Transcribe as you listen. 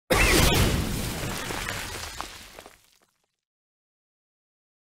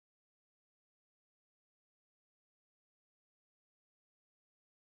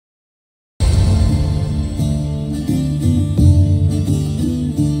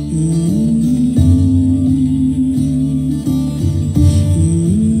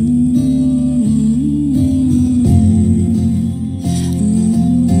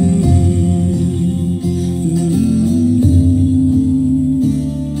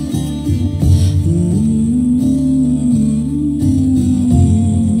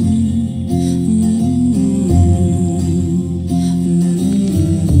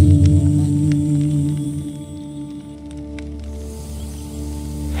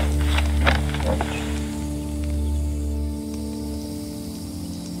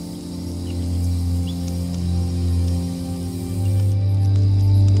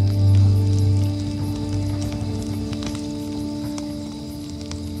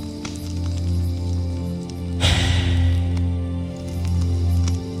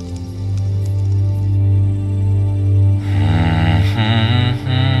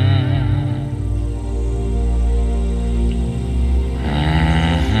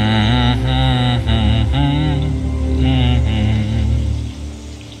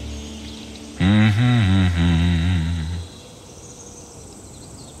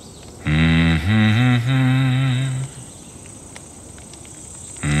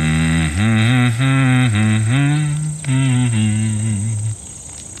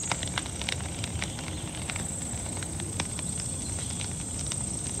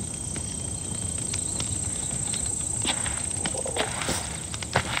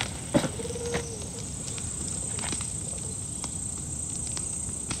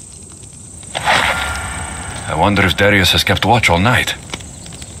I wonder if Darius has kept watch all night.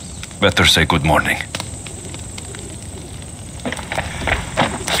 Better say good morning.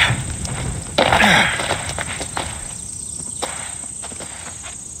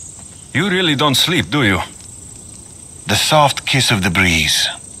 You really don't sleep, do you? The soft kiss of the breeze.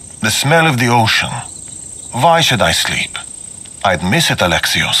 The smell of the ocean. Why should I sleep? I'd miss it,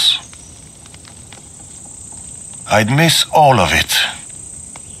 Alexios. I'd miss all of it.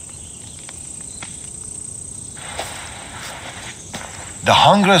 The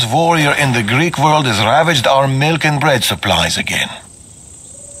hungrous warrior in the Greek world has ravaged our milk and bread supplies again.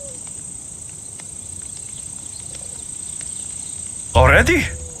 Already?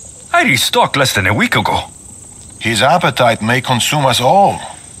 I restocked less than a week ago. His appetite may consume us all.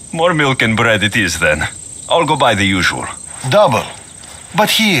 More milk and bread it is then. I'll go buy the usual. Double.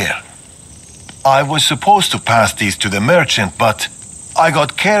 But here. I was supposed to pass these to the merchant, but I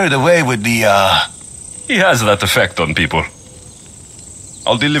got carried away with the, He has that effect on people.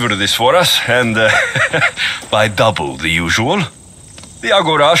 I'll deliver this for us, and buy double the usual. The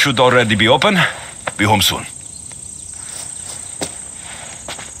Agora should already be open. Be home soon.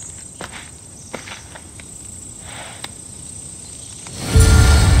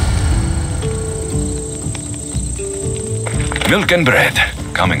 Milk and bread,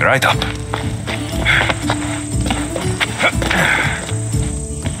 coming right up.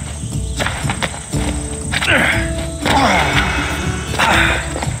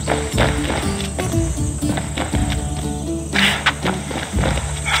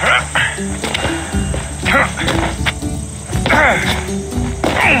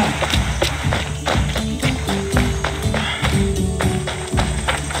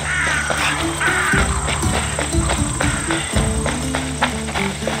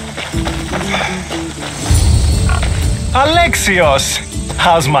 Alexios!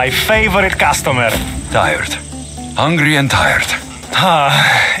 How's my favorite customer? Tired. Hungry and tired.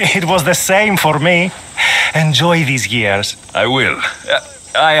 It was the same for me. Enjoy these years. I will.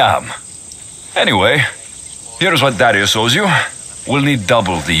 I am. Anyway, here's what Darius owes you. We'll need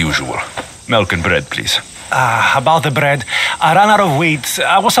double the usual. Milk and bread, please. About the bread. I ran out of wheat.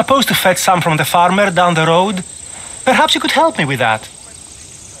 I was supposed to fetch some from the farmer down the road. Perhaps you could help me with that.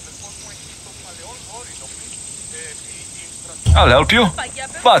 I'll help you,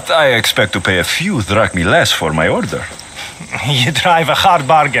 but I expect to pay a few drachmi less for my order. You drive a hard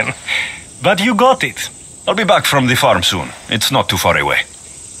bargain, but you got it. I'll be back from the farm soon. It's not too far away.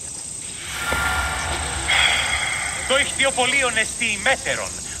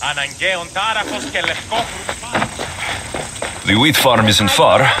 The wheat farm isn't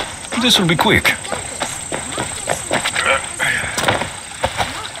far. This will be quick.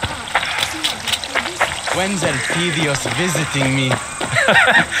 When's Elpidios visiting me?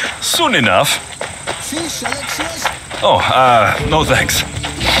 Soon enough. Fish, Alexios? Oh, no thanks.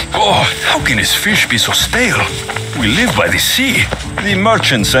 Oh, how can his fish be so stale? We live by the sea. The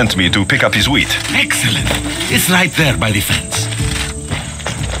merchant sent me to pick up his wheat. Excellent. It's right there by the fence.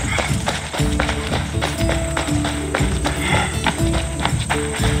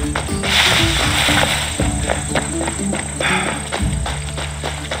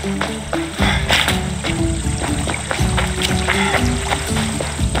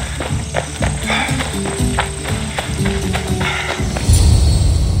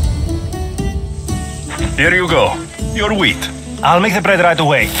 Here you go. Your wheat. I'll make the bread right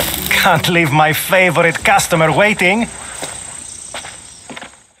away. Can't leave my favorite customer waiting.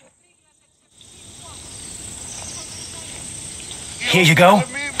 Here you go.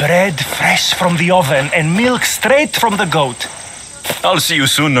 Bread fresh from the oven and milk straight from the goat. I'll see you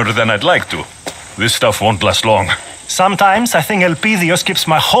sooner than I'd like to. This stuff won't last long. Sometimes I think Elpidios keeps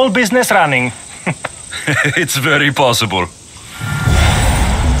my whole business running. It's very possible.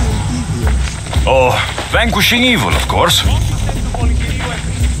 Oh, vanquishing evil, of course.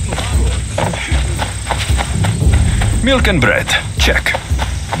 Milk and bread, check.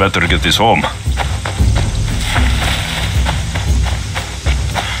 Better get this home.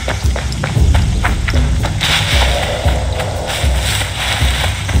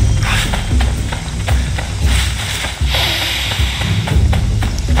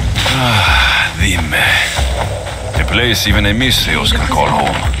 Dime. A place even Emiseos can call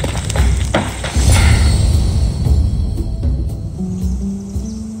home.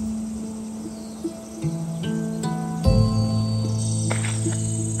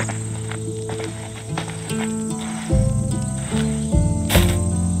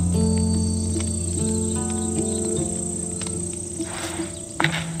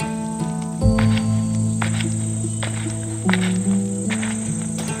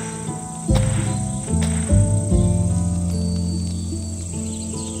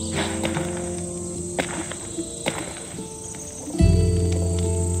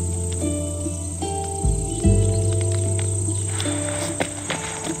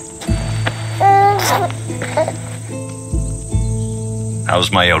 How's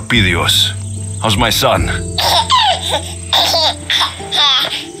my Elpidios? How's my son?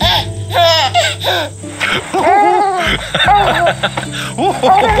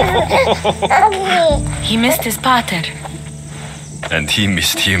 He missed his pater. And he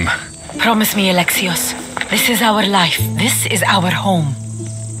missed him. Promise me, Alexios. This is our life. This is our home.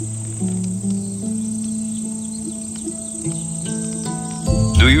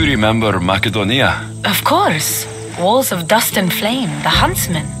 Do you remember Macedonia? Of course. Walls of dust and flame, the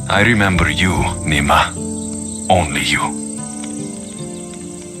huntsman. I remember you, Neema. Only you.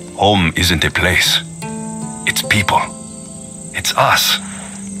 Home isn't a place. It's people. It's us.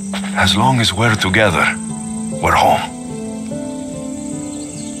 As long as we're together, we're home.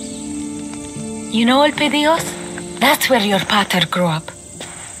 You know, Elpidios? That's where your pater grew up.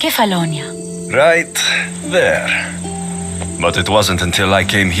 Kefalonia. Right there. But it wasn't until I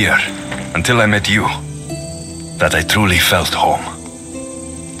came here, until I met you, that I truly felt home.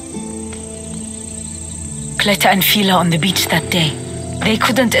 Cleta and Phila on the beach that day. They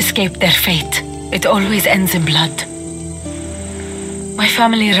couldn't escape their fate. It always ends in blood. My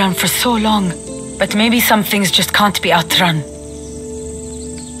family ran for so long, but maybe some things just can't be outrun.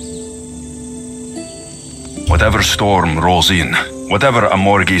 Whatever storm rolls in, whatever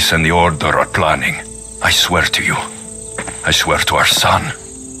Amorgis and the Order are planning, I swear to you, I swear to our son,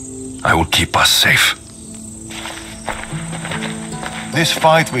 I will keep us safe. This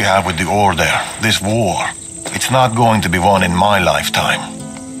fight we have with the Order, this war, it's not going to be won in my lifetime.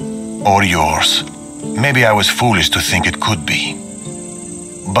 Or yours. Maybe I was foolish to think it could be.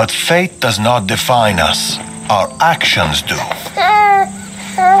 But fate does not define us. Our actions do.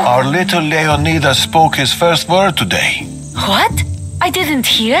 Our little Leonidas spoke his first word today. What? I didn't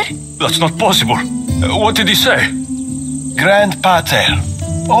hear. That's not possible. What did he say? Grand Pater.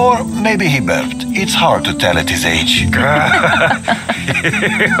 Or maybe he burped. It's hard to tell at his age.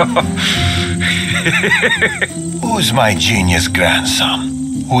 Who's my genius grandson?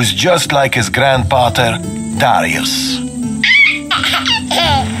 Who's just like his grandpater, Darius?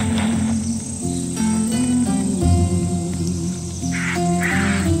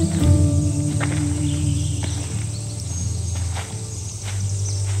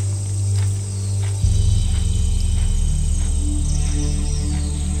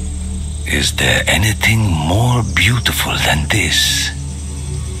 Is there anything more beautiful than this?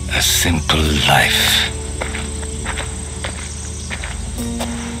 A simple life.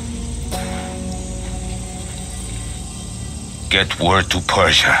 Get word to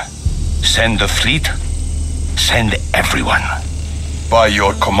Persia. Send the fleet. Send everyone. By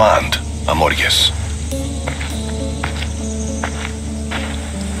your command, Amorges.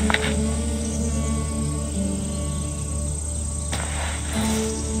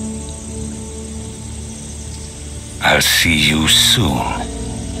 I'll see you soon,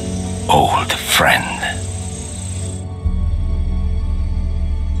 old friend.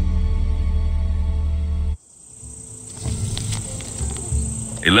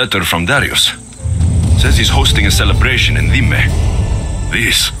 A letter from Darius. Says he's hosting a celebration in Neema.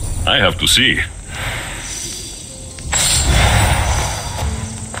 This, I have to see.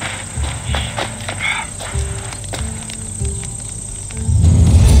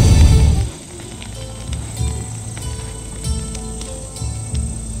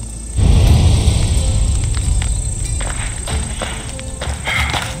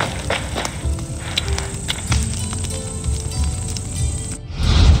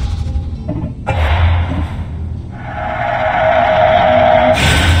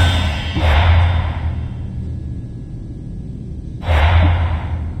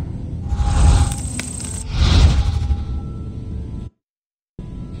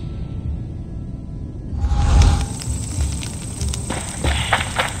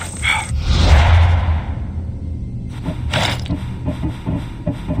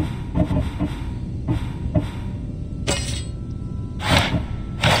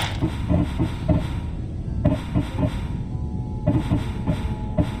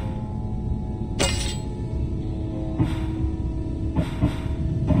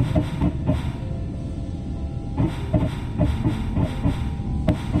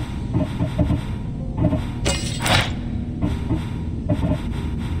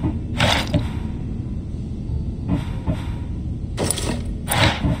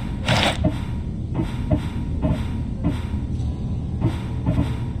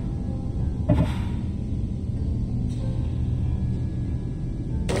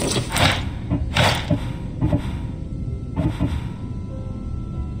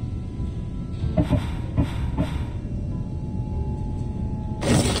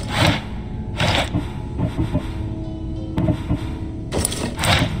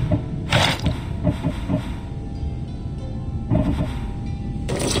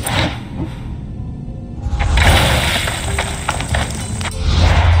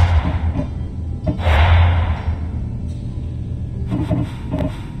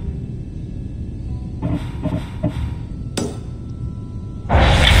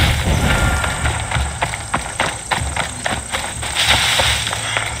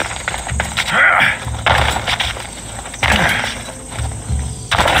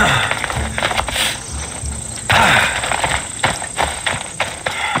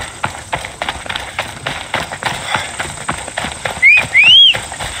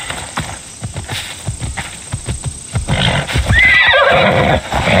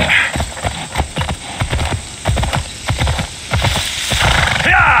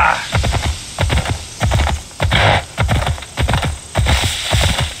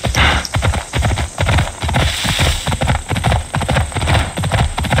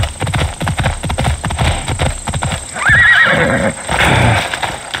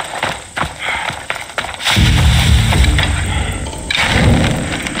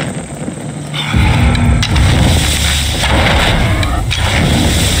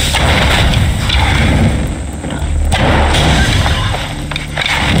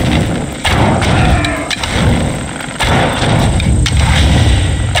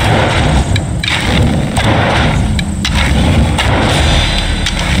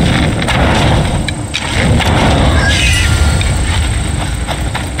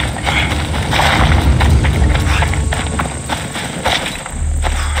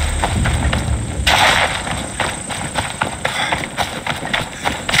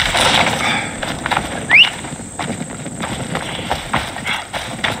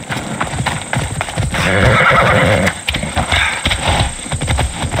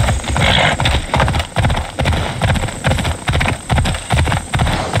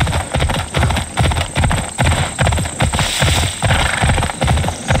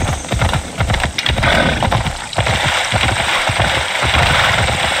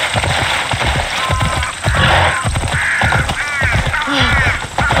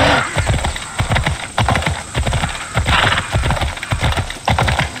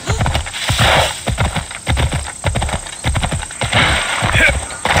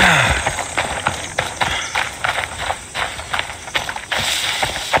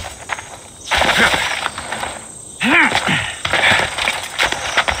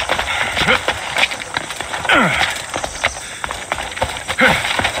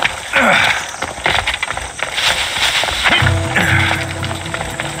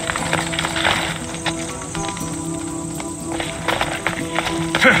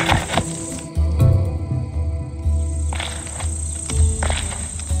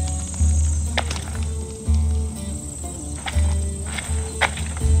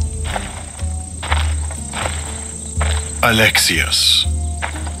 Alexios.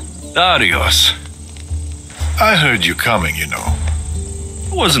 Darius. I heard you coming, you know.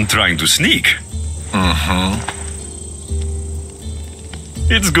 I wasn't trying to sneak. Mm-hmm.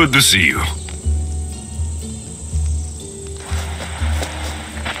 It's good to see you.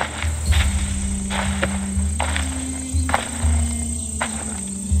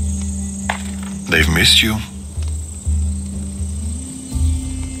 They've missed you.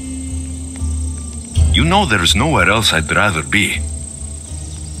 You know there's nowhere else I'd rather be.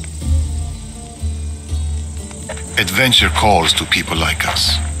 Adventure calls to people like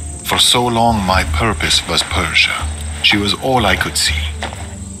us. For so long, my purpose was Persia. She was all I could see.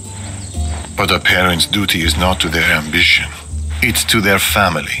 But a parent's duty is not to their ambition. It's to their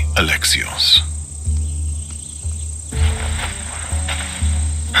family, Alexios.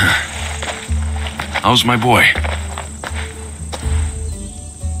 How's my boy?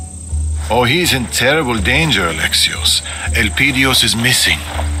 Oh, he's in terrible danger, Alexios. Elpidios is missing.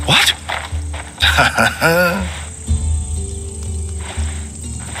 What?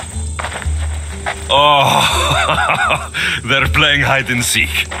 Oh, they're playing hide and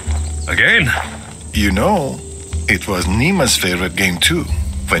seek. Again? You know, it was Neema's favorite game too,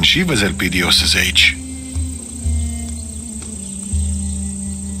 when she was Elpidios' age.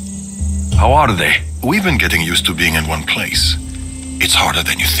 How are they? We've been getting used to being in one place. It's harder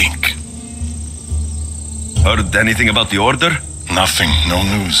than you think. Heard anything about the order? Nothing, no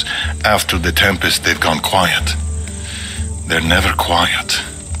news. After the Tempest, they've gone quiet. They're never quiet.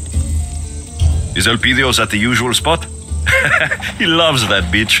 Is Elpidios at the usual spot? He loves that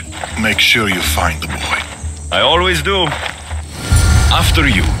beach. Make sure you find the boy. I always do. After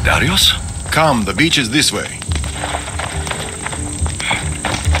you, Darius. Come, the beach is this way.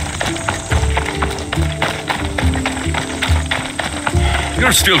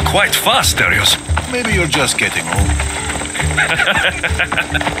 You're still quite fast, Darius. Maybe you're just getting old.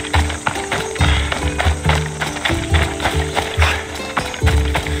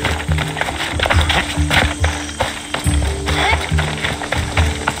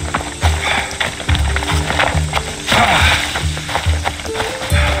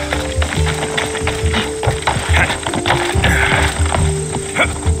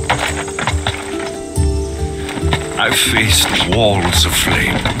 I've faced walls of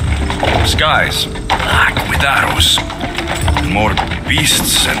flame, skies black with arrows, and more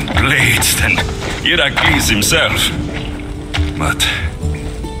beasts and blades than Heracles himself. But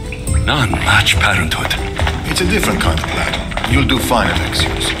none match parenthood. It's a different kind of battle. You'll do fine,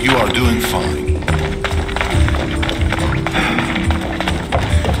 Alexios. You are doing fine.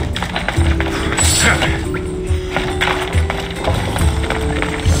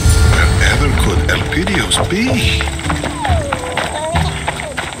 Wherever could Elpidios be?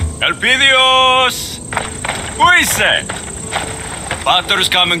 Elpidios! Who is it? Father's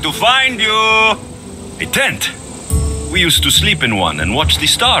coming to find you! A tent. We used to sleep in one and watch the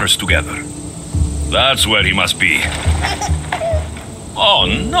stars together. That's where he must be. Oh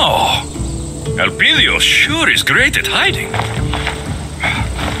no! Elpidios sure is great at hiding.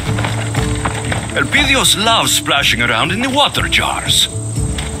 Elpidios loves splashing around in the water jars.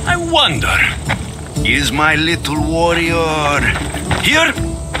 I wonder, is my little warrior here?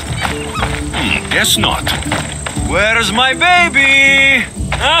 Guess not. Where's my baby?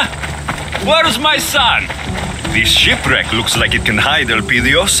 Huh? Where's my son? This shipwreck looks like it can hide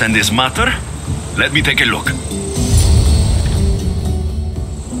Elpidios and his mater. Let me take a look.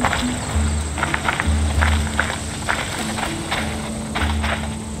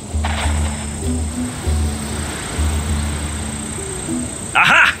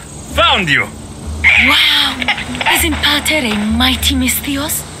 Aha! Found you! Wow! Isn't Pater a mighty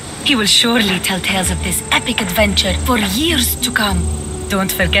Misthios? He will surely tell tales of this epic adventure for years to come.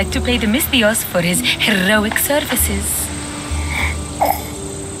 Don't forget to pay the Misthios for his heroic services.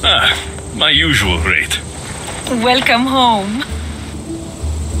 Ah, my usual rate. Welcome home.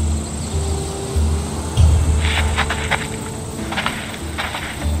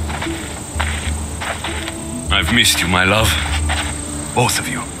 I've missed you, my love. Both of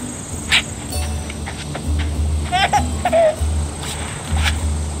you.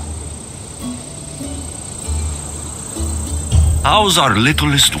 How's our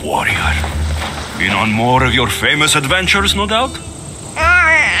littlest warrior? Been on more of your famous adventures, no doubt?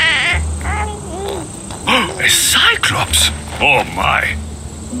 A cyclops! Oh my!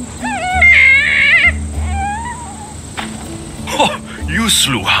 Oh, you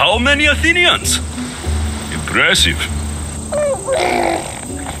slew how many Athenians? Impressive.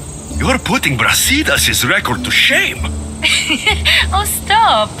 You're putting Brasidas' record to shame. Oh,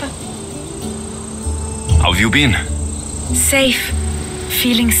 stop. How have you been? Safe.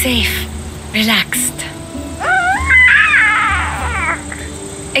 Feeling safe. Relaxed.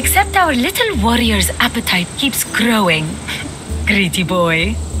 Except our little warrior's appetite keeps growing. Greedy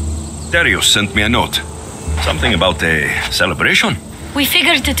boy. Darius sent me a note. Something about a celebration? We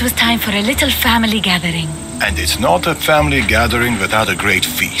figured it was time for a little family gathering. And it's not a family gathering without a great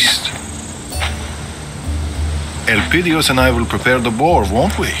feast. Elpidios and I will prepare the boar,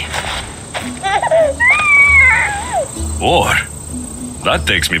 won't we? Or, that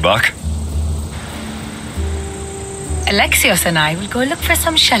takes me back. Alexios and I will go look for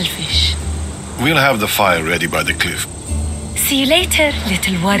some shellfish. We'll have the fire ready by the cliff. See you later,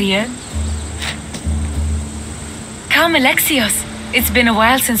 little warrior. Come, Alexios. It's been a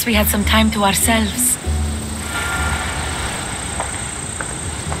while since we had some time to ourselves.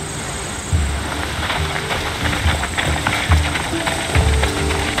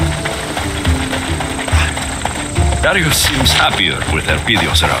 Darius seems happier with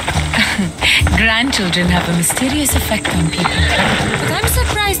Elpidios around. Grandchildren have a mysterious effect on people. But I'm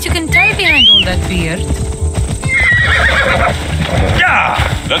surprised you can tell behind all that beard. Yeah!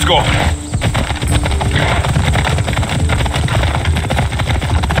 Let's go!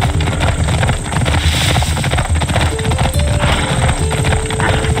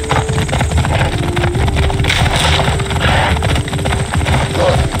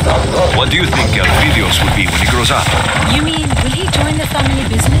 What do you think Elpidios will be when he grows up? You mean, will he join the family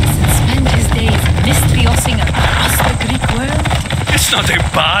business and spend his days mysteriousing across the Greek world? It's not a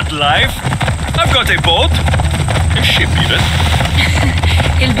bad life. I've got a boat. A ship, even.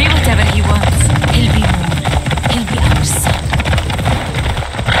 He'll be whatever he wants. He'll be more. He'll be our son.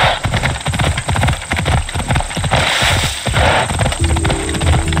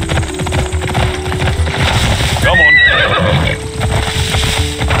 Come on.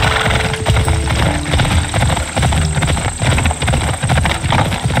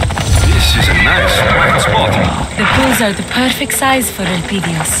 This is a nice, quiet spot. The pools are the perfect size for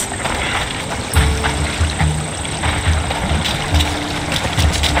Elpidios.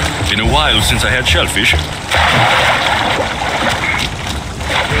 Been a while since I had shellfish.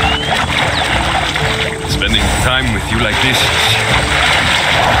 Spending time with you like this,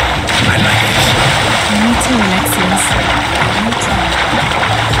 I like this. Me too, Alexios. Me too.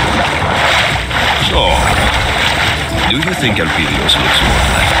 So, do you think Elpidios looks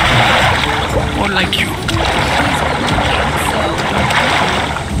more like you?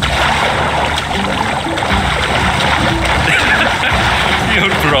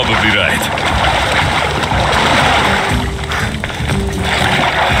 You're probably right.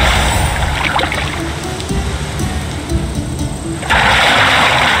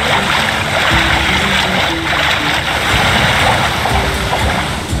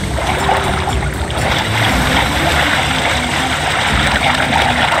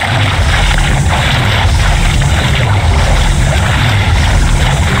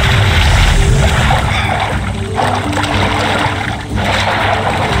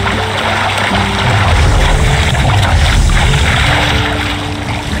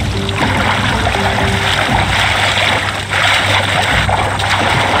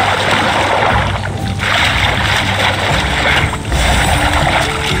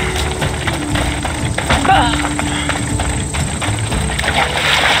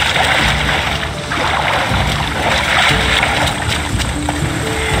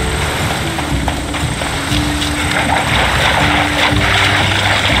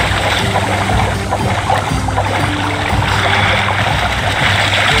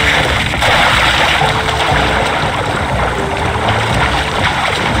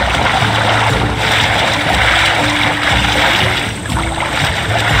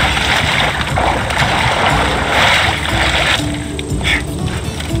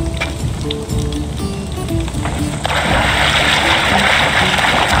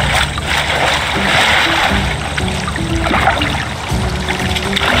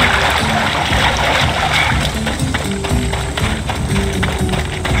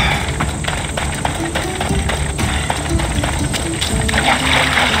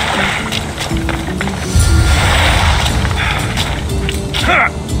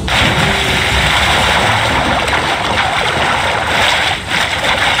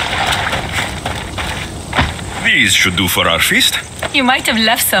 These should do for our feast. You might have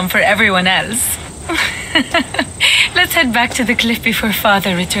left some for everyone else. Let's head back to the cliff before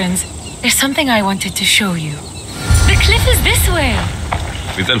Father returns. There's something I wanted to show you. The cliff is this way.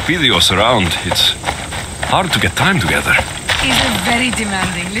 With Elpidios around, it's hard to get time together. He's a very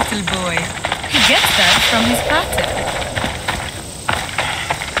demanding little boy. He gets that from his pater.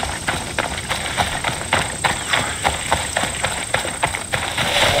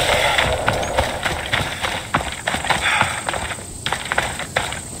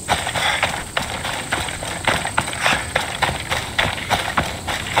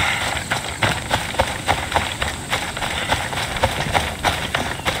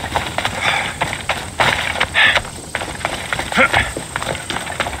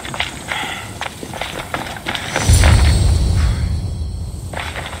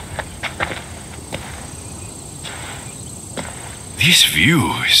 This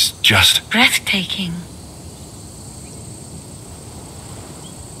view is just breathtaking.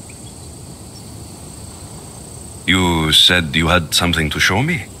 You said you had something to show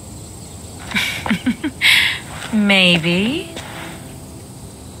me? Maybe.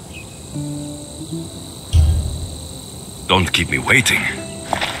 Don't keep me waiting.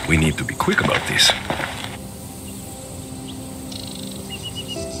 We need to be quick about this.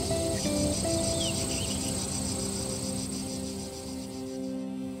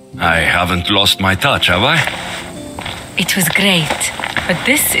 I haven't lost my touch, have I? It was great, but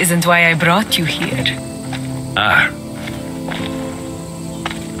this isn't why I brought you here. Ah.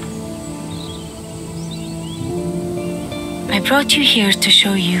 I brought you here to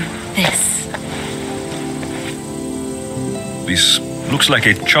show you this. This looks like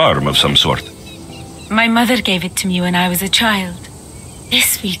a charm of some sort. My mother gave it to me when I was a child.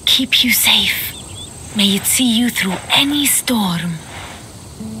 This will keep you safe. May it see you through any storm.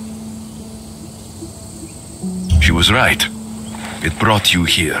 She was right. It brought you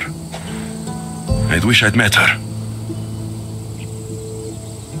here. I'd wish I'd met her.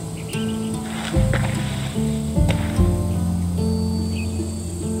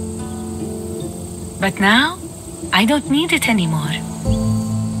 But now, I don't need it anymore.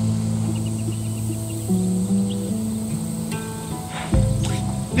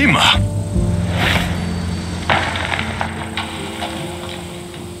 Neema!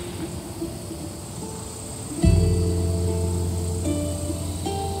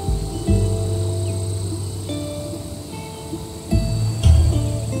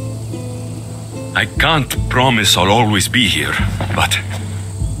 I can't promise I'll always be here, but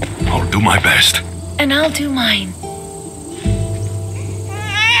I'll do my best. And I'll do mine.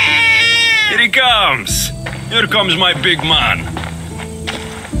 Here he comes! Here comes my big man.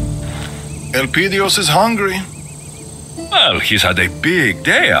 Elpidios is hungry. Well, he's had a big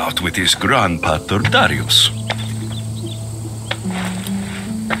day out with his grandpater Darius.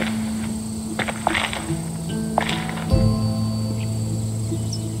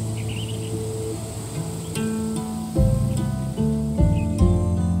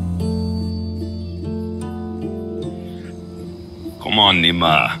 Come on,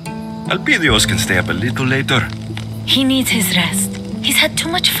 Neema. Elpidios can stay up a little later. He needs his rest. He's had too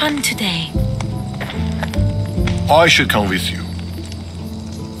much fun today. I should come with you.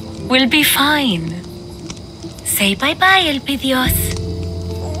 We'll be fine. Say bye-bye, Elpidios.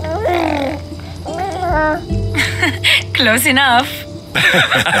 Close enough.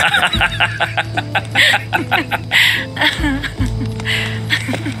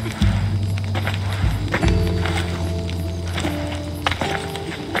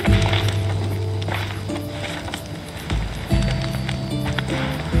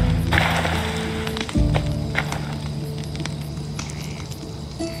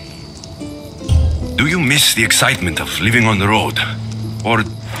 Do you miss the excitement of living on the road? Or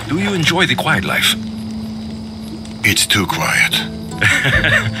do you enjoy the quiet life? It's too quiet.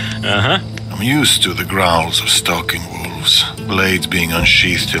 I'm used to the growls of stalking wolves, blades being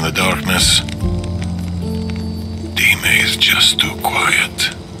unsheathed in the darkness. Neema is just too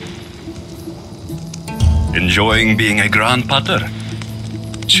quiet. Enjoying being a grandpater?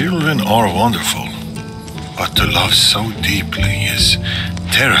 Children are wonderful, but to love so deeply is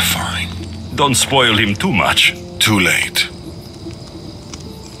terrifying. Don't spoil him too much. Too late.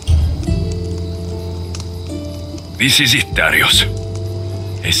 This is it, Darius.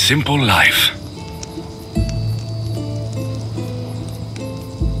 A simple life.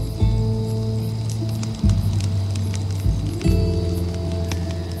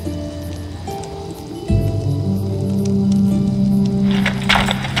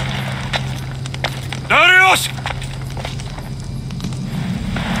 Darius!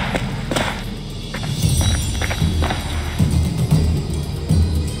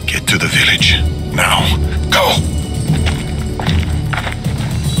 village. Now, go!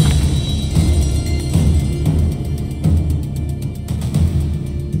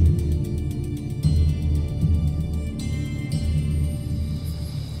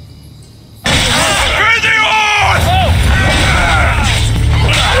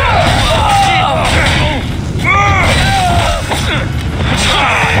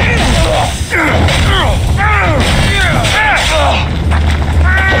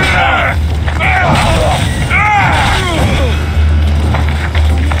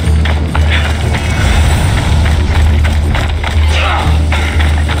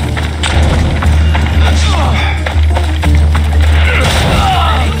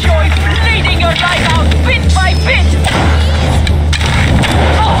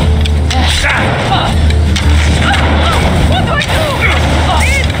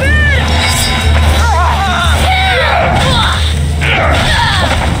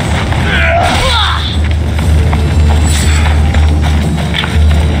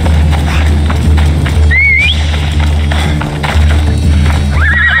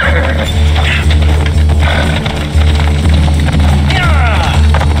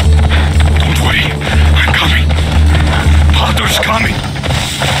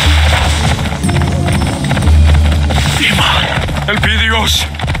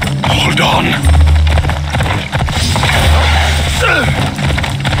 Hold on.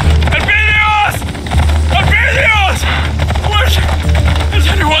 Elpidios! Elpidios! Has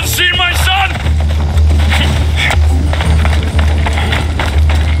anyone seen my son?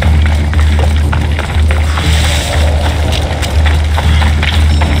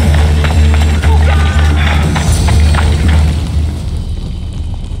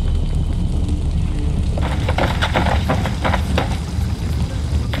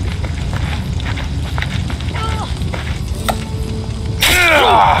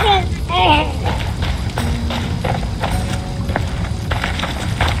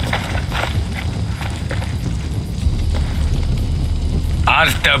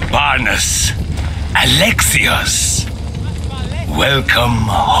 Artabanus, Alexios, welcome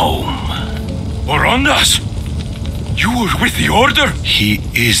home. Orondas, you were with the Order? He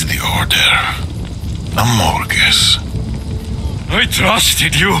is the Order. Amorges. I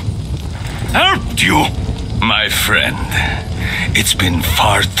trusted you. Helped you. My friend, it's been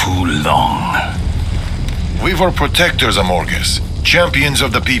far too long. We were protectors, Amorges. Champions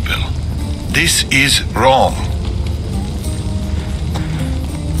of the people. This is wrong.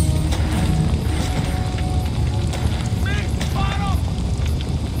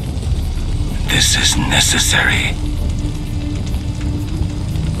 This is necessary.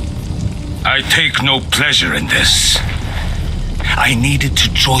 I take no pleasure in this. I needed to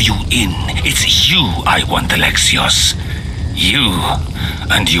draw you in. It's you I want, Alexios. You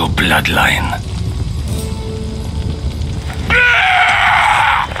and your bloodline.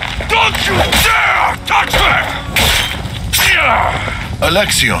 Don't you dare touch me!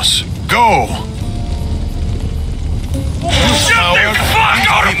 Alexios, go! Get the fuck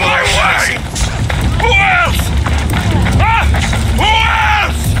out of my way! Who else? Huh? Who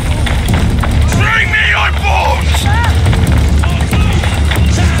else? Bring me your bones!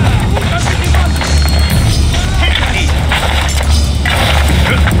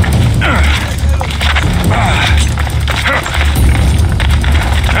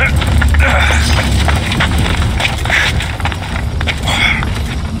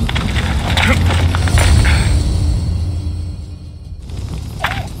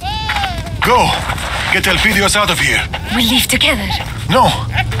 Go! Get Elpidios out of here. We'll leave together. No!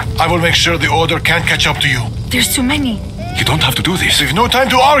 I will make sure the Order can't catch up to you. There's too many. You don't have to do this. We've no time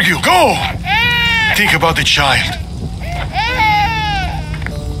to argue. Go! Think about the child.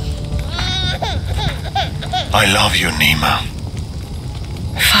 I love you, Neema.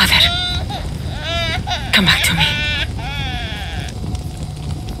 Father, come back to me.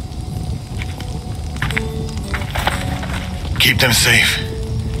 Keep them safe.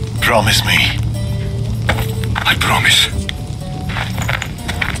 Promise me. I promise.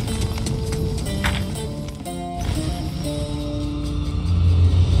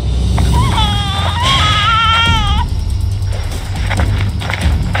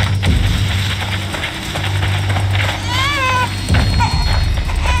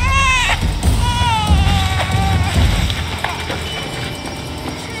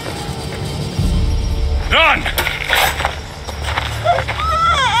 Run!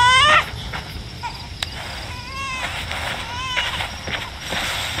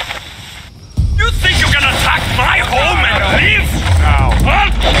 You think you can attack my home and leave? Now,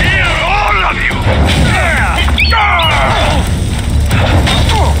 I'll kill all of you!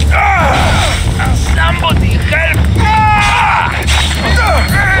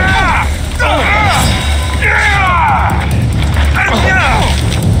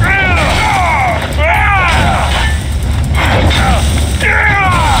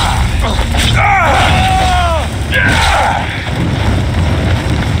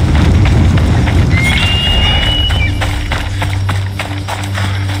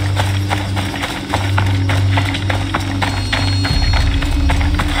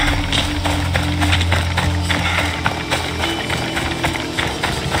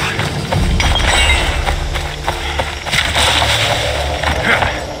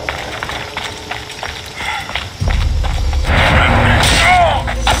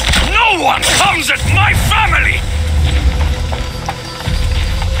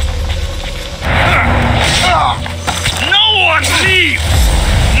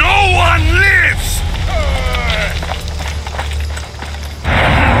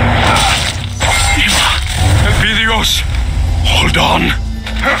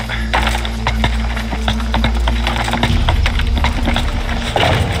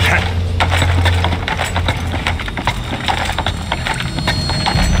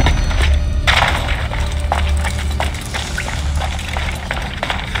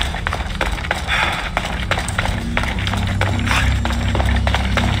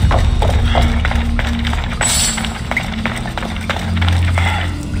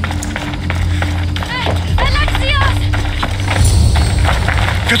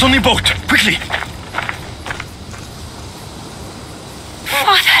 boat, quickly!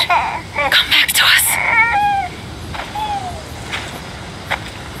 Father, come back to us.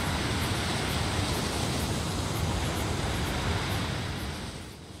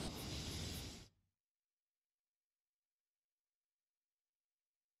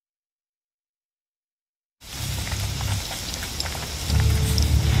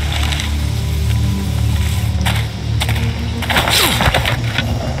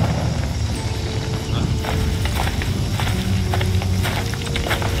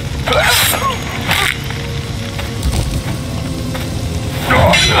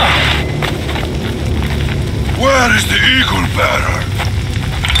 Where is the eagle bearer?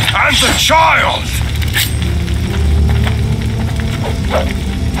 And the child?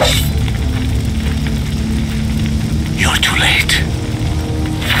 You're too late.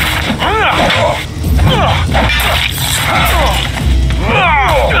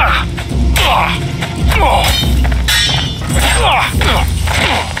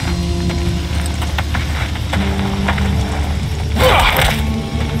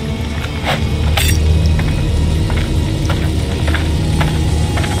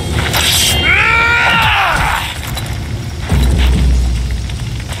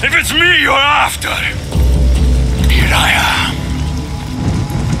 If it's me you're after, Here I am.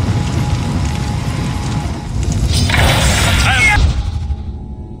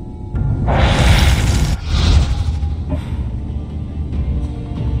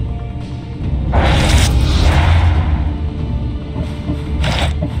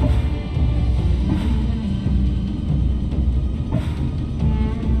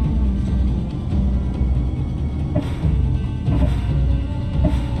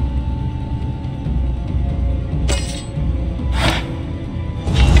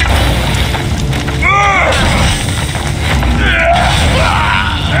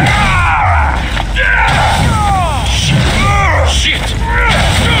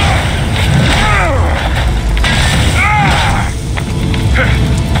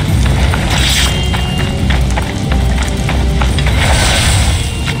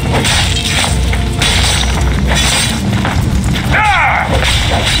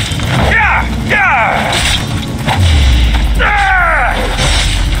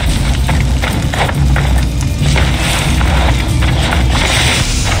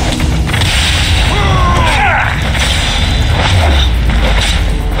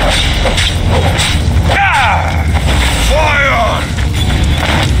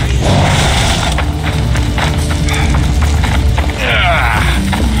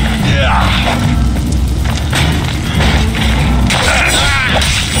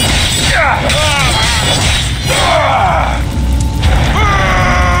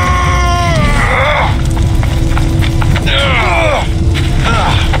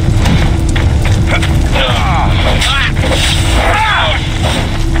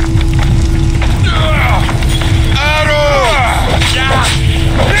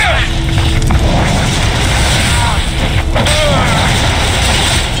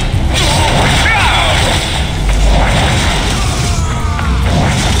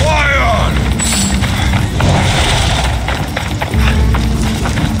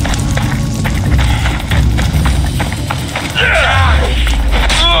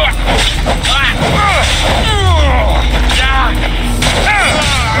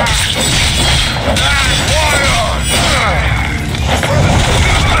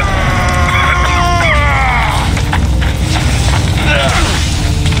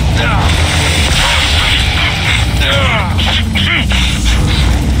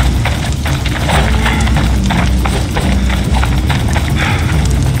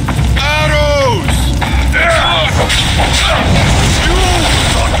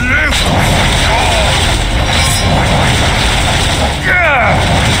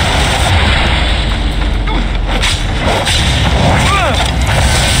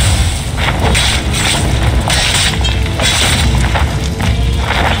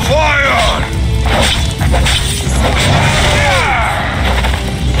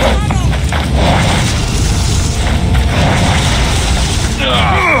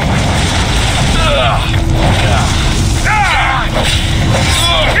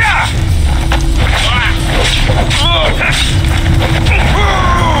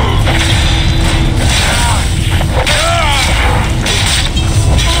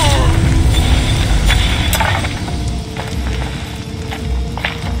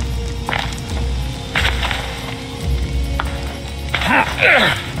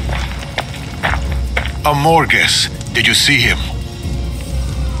 Amorges, did you see him?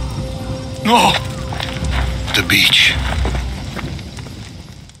 No! The beach.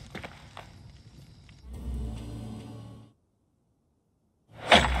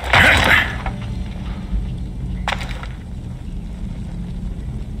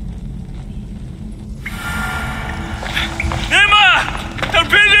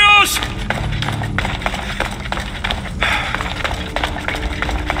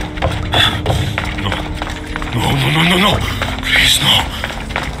 No. Please, no.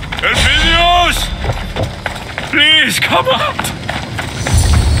 Elpidios! Please, come out!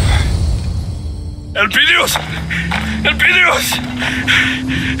 Elpidios!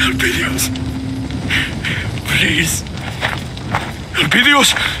 Please.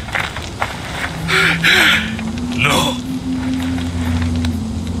 Elpidios! No.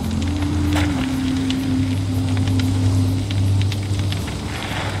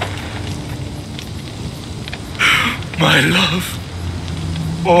 My love.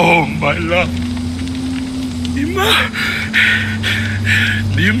 Oh, my love.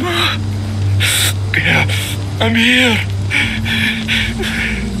 Neema. Yeah, I'm here.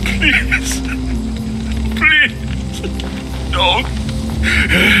 Please. Don't.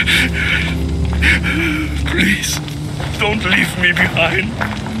 Please, don't leave me behind.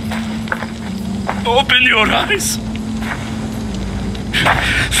 Open your eyes.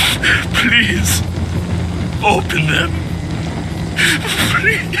 Please, open them.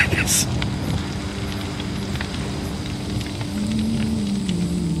 Please.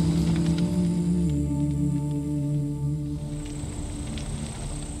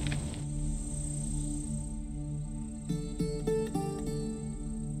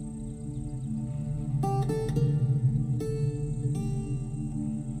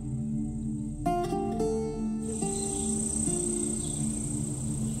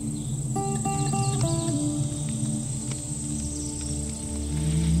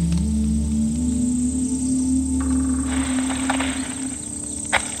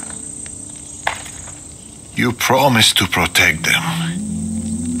 You promised to protect them.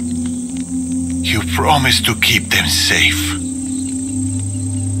 You promised to keep them safe.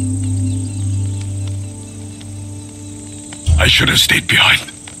 I should have stayed behind.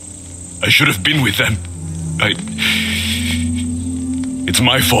 I should have been with them. It's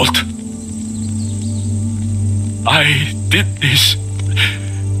my fault. I did this.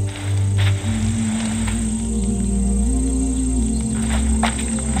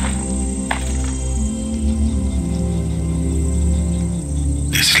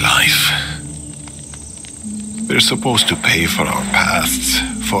 We're supposed to pay for our pasts,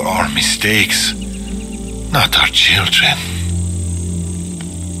 for our mistakes, not our children.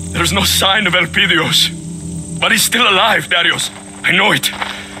 There's no sign of Elpidios, but he's still alive, Darius. I know it.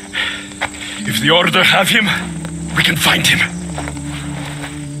 If the Order have him, we can find him.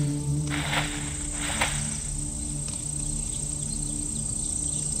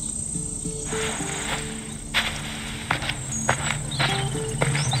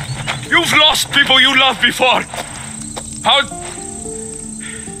 You've lost people you loved before.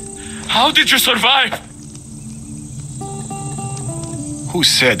 How did you survive? Who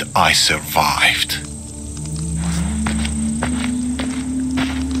said I survived?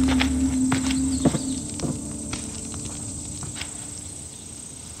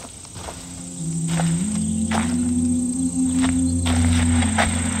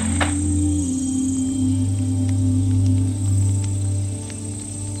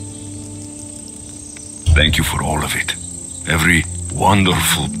 Thank you for all of it. Every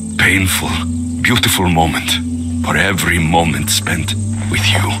wonderful, painful, beautiful moment. For every moment spent with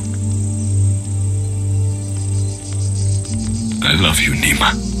you. I love you,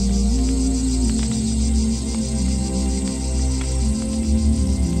 Neema.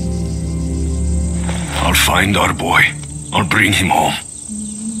 I'll find our boy. I'll bring him home.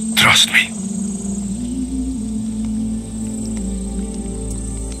 Trust me.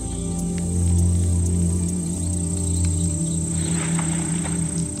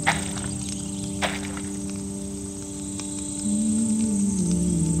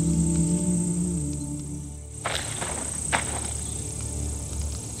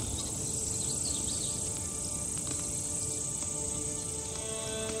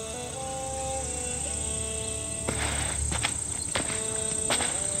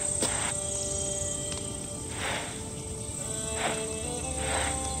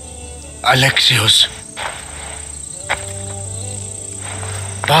 Alexios.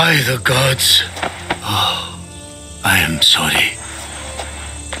 By the gods. Oh, I am sorry.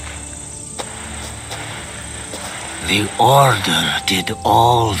 The Order did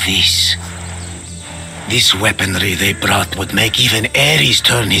all this. This weaponry they brought would make even Ares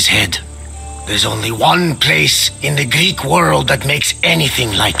turn his head. There's only one place in the Greek world that makes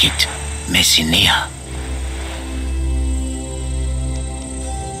anything like it. Messenia.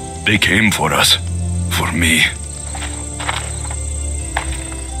 They came for us. For me.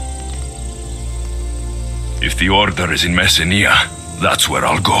 If the Order is in Messenia, that's where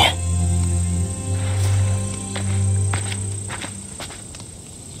I'll go.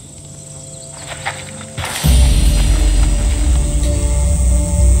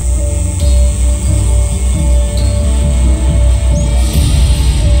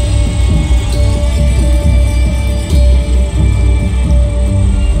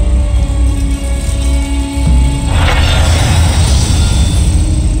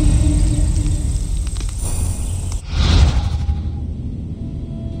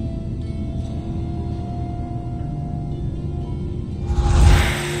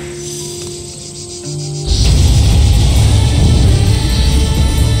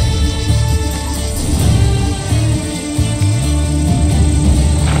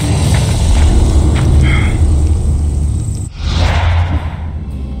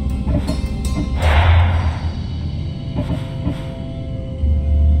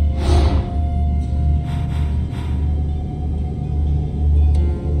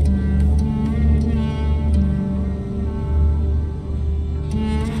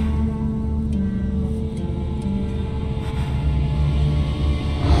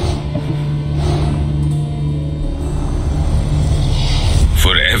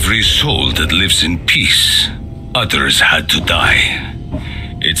 every soul that lives in peace, others had to die.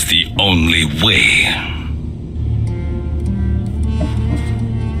 It's the only way.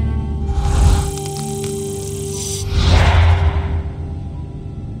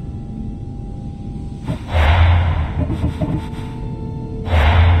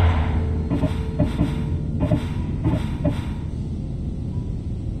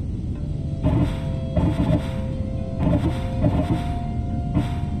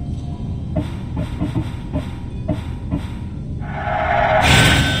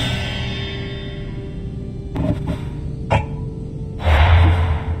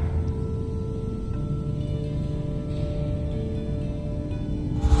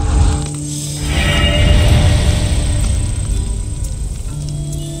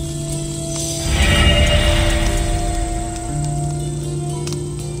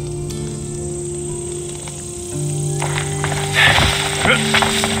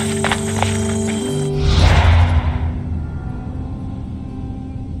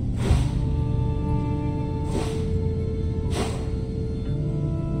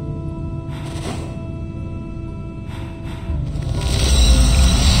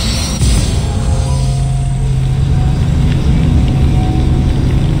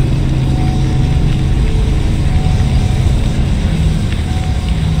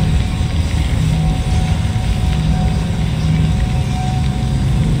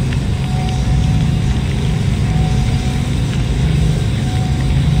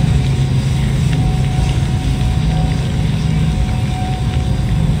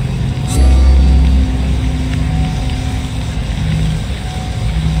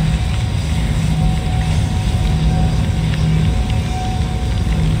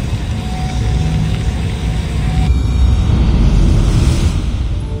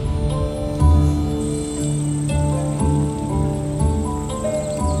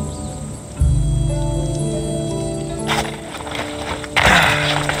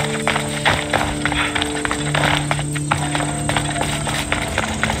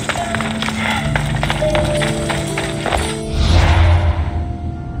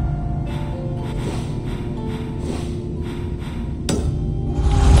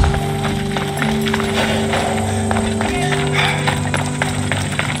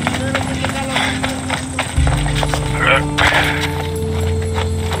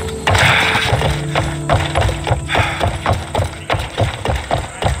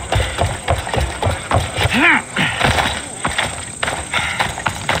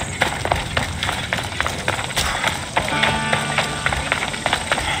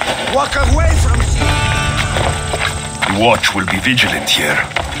 Walk away from here! Watch will be vigilant here.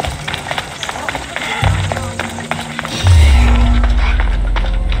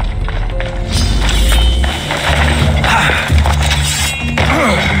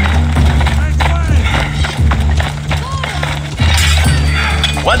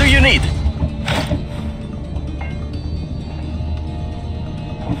 What do you need?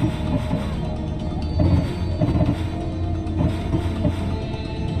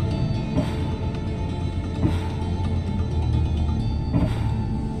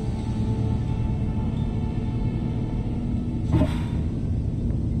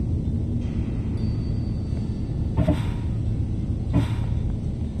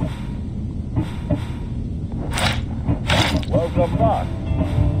 Welcome back.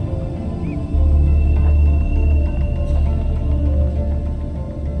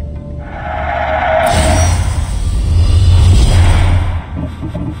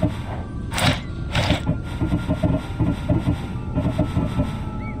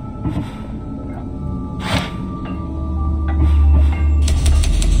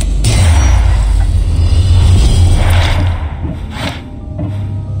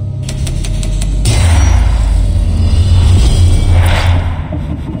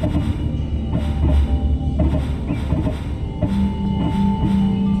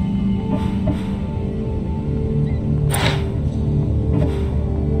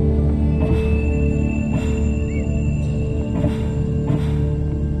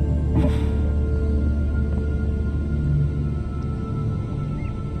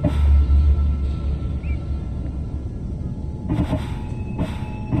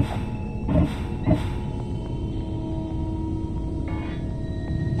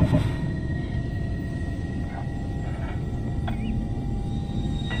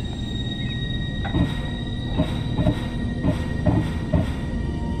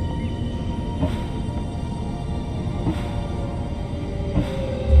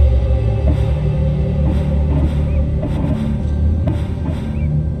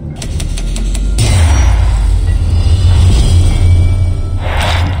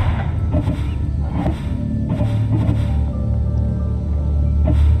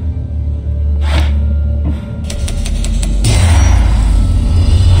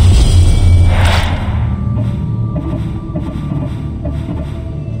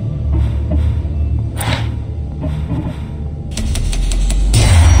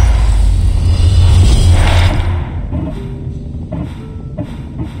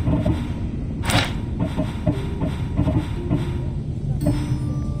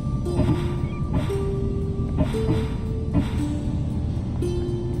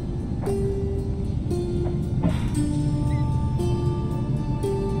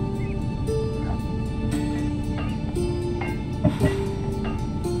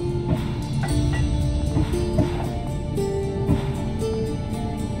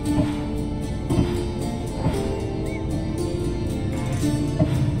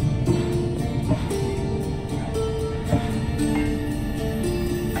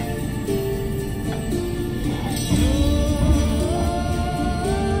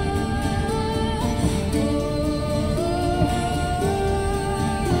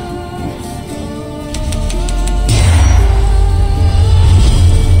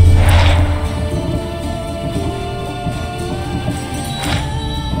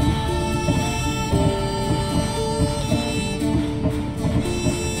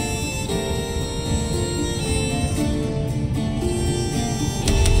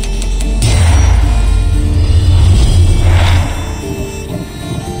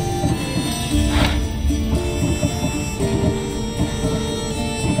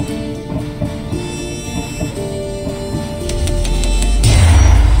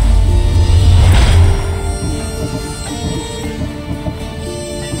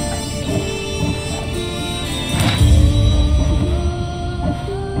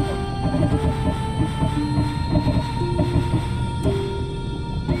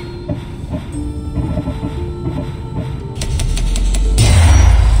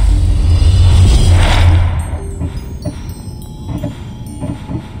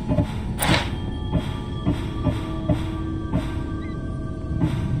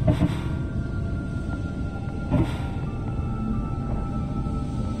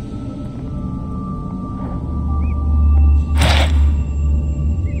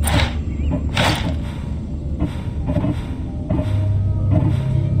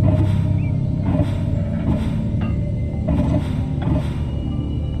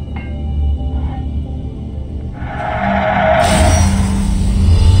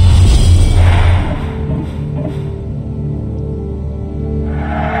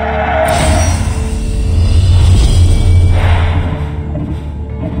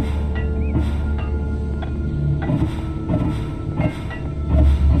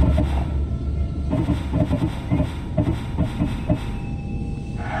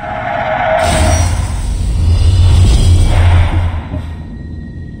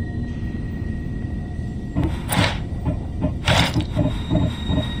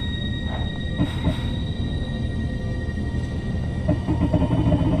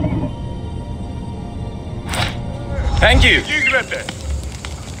 Thank you.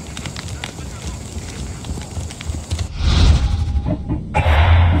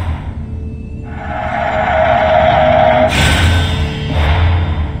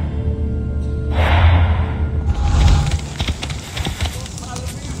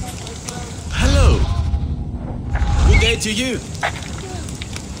 Hello. Good day to you.